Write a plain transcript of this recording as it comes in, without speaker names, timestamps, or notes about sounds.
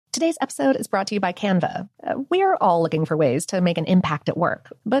Today's episode is brought to you by Canva. We're all looking for ways to make an impact at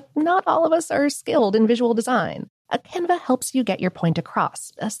work, but not all of us are skilled in visual design. Canva helps you get your point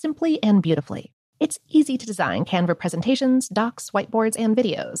across, simply and beautifully. It's easy to design Canva presentations, docs, whiteboards, and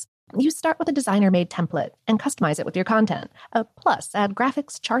videos. You start with a designer-made template and customize it with your content. Plus, add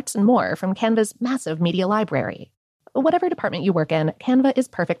graphics, charts, and more from Canva's massive media library. Whatever department you work in, Canva is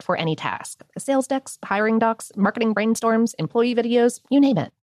perfect for any task. Sales decks, hiring docs, marketing brainstorms, employee videos, you name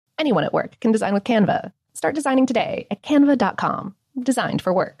it. Anyone at work can design with Canva. Start designing today at canva.com. Designed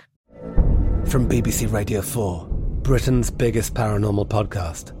for work. From BBC Radio 4, Britain's biggest paranormal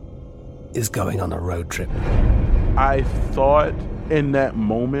podcast is going on a road trip. I thought in that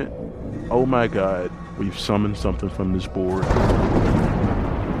moment, oh my God, we've summoned something from this board.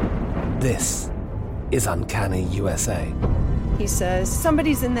 This is Uncanny USA. He says,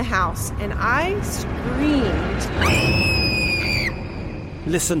 somebody's in the house, and I screamed.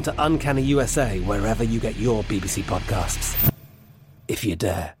 Listen to Uncanny USA wherever you get your BBC podcasts, if you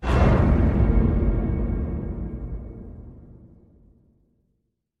dare.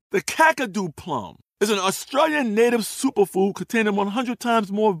 The Kakadu plum is an Australian native superfood containing 100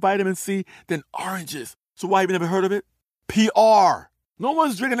 times more vitamin C than oranges. So why have you never heard of it? PR. No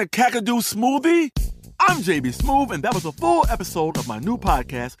one's drinking a Kakadu smoothie? I'm JB Smoove, and that was a full episode of my new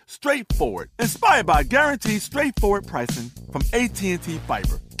podcast, Straightforward, inspired by guaranteed straightforward pricing from AT&T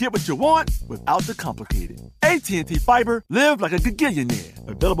Fiber. Get what you want without the complicated. AT&T Fiber, live like a gigillionaire.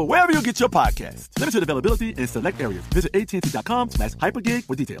 Available wherever you get your podcasts. Limited availability in select areas. Visit AT&T.com/hypergig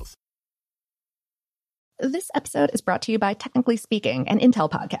for details. This episode is brought to you by Technically Speaking, an Intel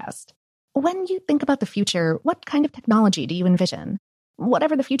podcast. When you think about the future, what kind of technology do you envision?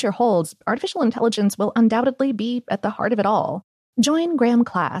 Whatever the future holds, artificial intelligence will undoubtedly be at the heart of it all. Join Graham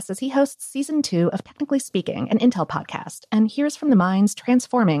Class as he hosts Season 2 of Technically Speaking, an Intel podcast, and hears from the minds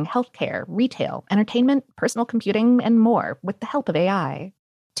transforming healthcare, retail, entertainment, personal computing, and more with the help of AI.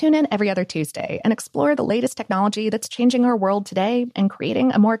 Tune in every other Tuesday and explore the latest technology that's changing our world today and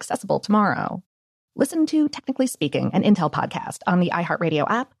creating a more accessible tomorrow. Listen to Technically Speaking, an Intel podcast on the iHeartRadio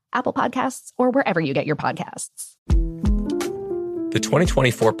app, Apple Podcasts, or wherever you get your podcasts. The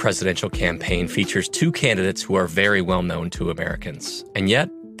 2024 presidential campaign features two candidates who are very well known to Americans. And yet,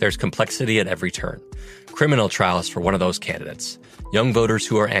 there's complexity at every turn. Criminal trials for one of those candidates. Young voters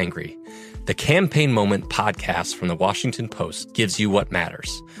who are angry. The Campaign Moment podcast from the Washington Post gives you what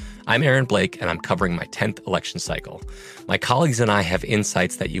matters. I'm Aaron Blake, and I'm covering my 10th election cycle. My colleagues and I have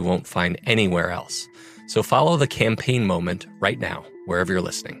insights that you won't find anywhere else. So follow The Campaign Moment right now, wherever you're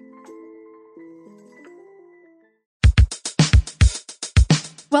listening.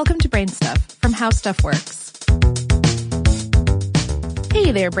 Welcome to Brain Stuff from How Stuff Works.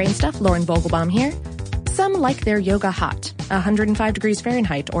 Hey there, Brain Stuff. Lauren Vogelbaum here. Some like their yoga hot, 105 degrees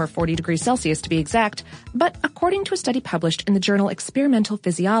Fahrenheit or 40 degrees Celsius to be exact, but according to a study published in the journal Experimental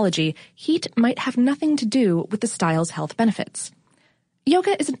Physiology, heat might have nothing to do with the style's health benefits.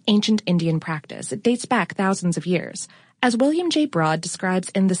 Yoga is an ancient Indian practice. It dates back thousands of years. As William J. Broad describes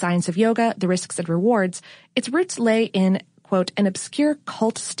in The Science of Yoga, The Risks and Rewards, its roots lay in, quote, an obscure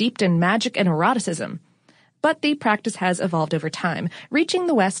cult steeped in magic and eroticism. But the practice has evolved over time, reaching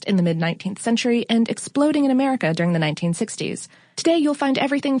the West in the mid-19th century and exploding in America during the 1960s. Today, you'll find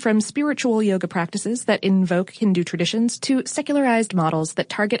everything from spiritual yoga practices that invoke Hindu traditions to secularized models that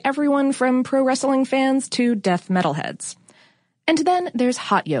target everyone from pro wrestling fans to death metalheads. And then there's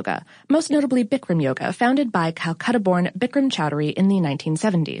hot yoga, most notably Bikram yoga, founded by Calcutta-born Bikram Chowdhury in the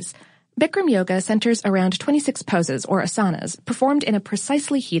 1970s. Bikram yoga centers around 26 poses, or asanas, performed in a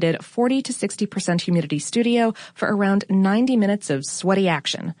precisely heated 40 to 60% humidity studio for around 90 minutes of sweaty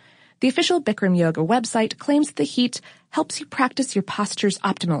action. The official Bikram yoga website claims that the heat helps you practice your postures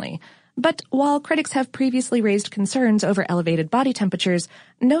optimally. But while critics have previously raised concerns over elevated body temperatures,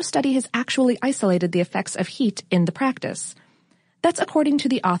 no study has actually isolated the effects of heat in the practice. That's according to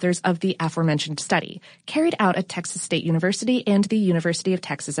the authors of the aforementioned study, carried out at Texas State University and the University of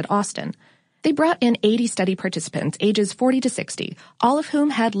Texas at Austin. They brought in 80 study participants ages 40 to 60, all of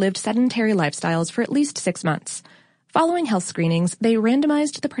whom had lived sedentary lifestyles for at least 6 months. Following health screenings, they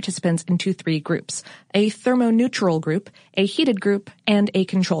randomized the participants into 3 groups, a thermoneutral group, a heated group, and a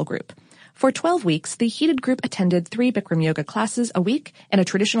control group. For 12 weeks, the heated group attended 3 Bikram yoga classes a week in a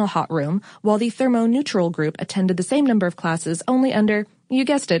traditional hot room, while the thermoneutral group attended the same number of classes only under, you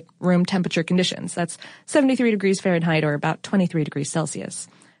guessed it, room temperature conditions. That's 73 degrees Fahrenheit or about 23 degrees Celsius.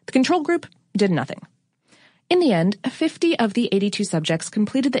 The control group did nothing. In the end, 50 of the 82 subjects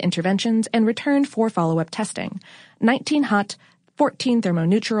completed the interventions and returned for follow-up testing. 19 hot, 14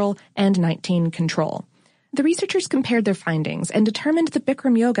 thermoneutral, and 19 control. The researchers compared their findings and determined that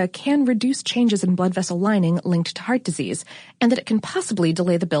Bikram yoga can reduce changes in blood vessel lining linked to heart disease, and that it can possibly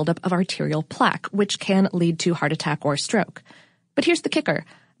delay the buildup of arterial plaque, which can lead to heart attack or stroke. But here's the kicker.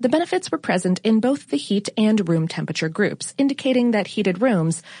 The benefits were present in both the heat and room temperature groups, indicating that heated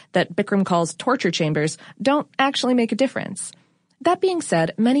rooms, that Bikram calls torture chambers, don't actually make a difference. That being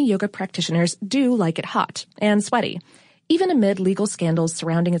said, many yoga practitioners do like it hot and sweaty. Even amid legal scandals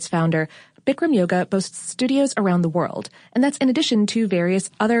surrounding its founder, Bikram Yoga boasts studios around the world, and that's in addition to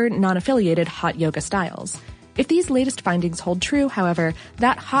various other non-affiliated hot yoga styles. If these latest findings hold true, however,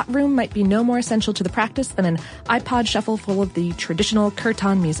 that hot room might be no more essential to the practice than an iPod shuffle full of the traditional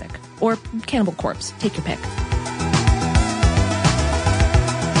kirtan music. Or Cannibal Corpse, take your pick.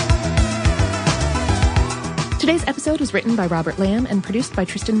 Today's episode was written by Robert Lamb and produced by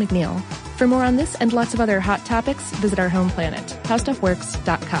Tristan McNeil. For more on this and lots of other hot topics, visit our home planet,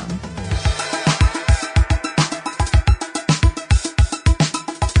 howstuffworks.com.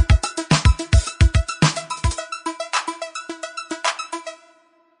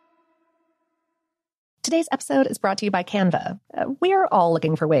 Today's episode is brought to you by Canva. We're all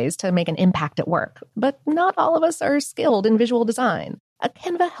looking for ways to make an impact at work, but not all of us are skilled in visual design.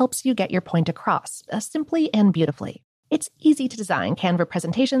 Canva helps you get your point across, simply and beautifully. It's easy to design Canva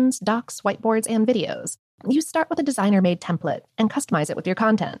presentations, docs, whiteboards, and videos. You start with a designer-made template and customize it with your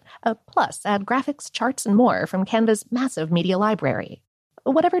content. Plus, add graphics, charts, and more from Canva's massive media library.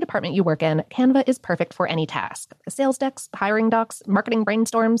 Whatever department you work in, Canva is perfect for any task. Sales decks, hiring docs, marketing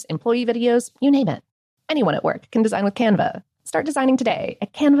brainstorms, employee videos, you name it. Anyone at work can design with Canva. Start designing today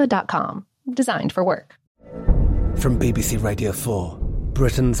at canva.com. Designed for work. From BBC Radio 4,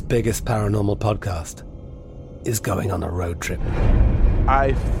 Britain's biggest paranormal podcast is going on a road trip.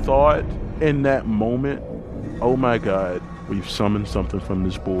 I thought in that moment, oh my God, we've summoned something from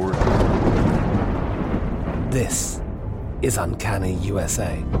this board. This is Uncanny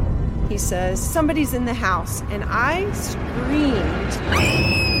USA. He says, somebody's in the house, and I screamed.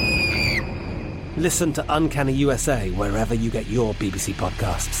 Listen to Uncanny USA wherever you get your BBC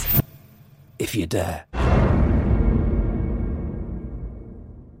podcasts, if you dare.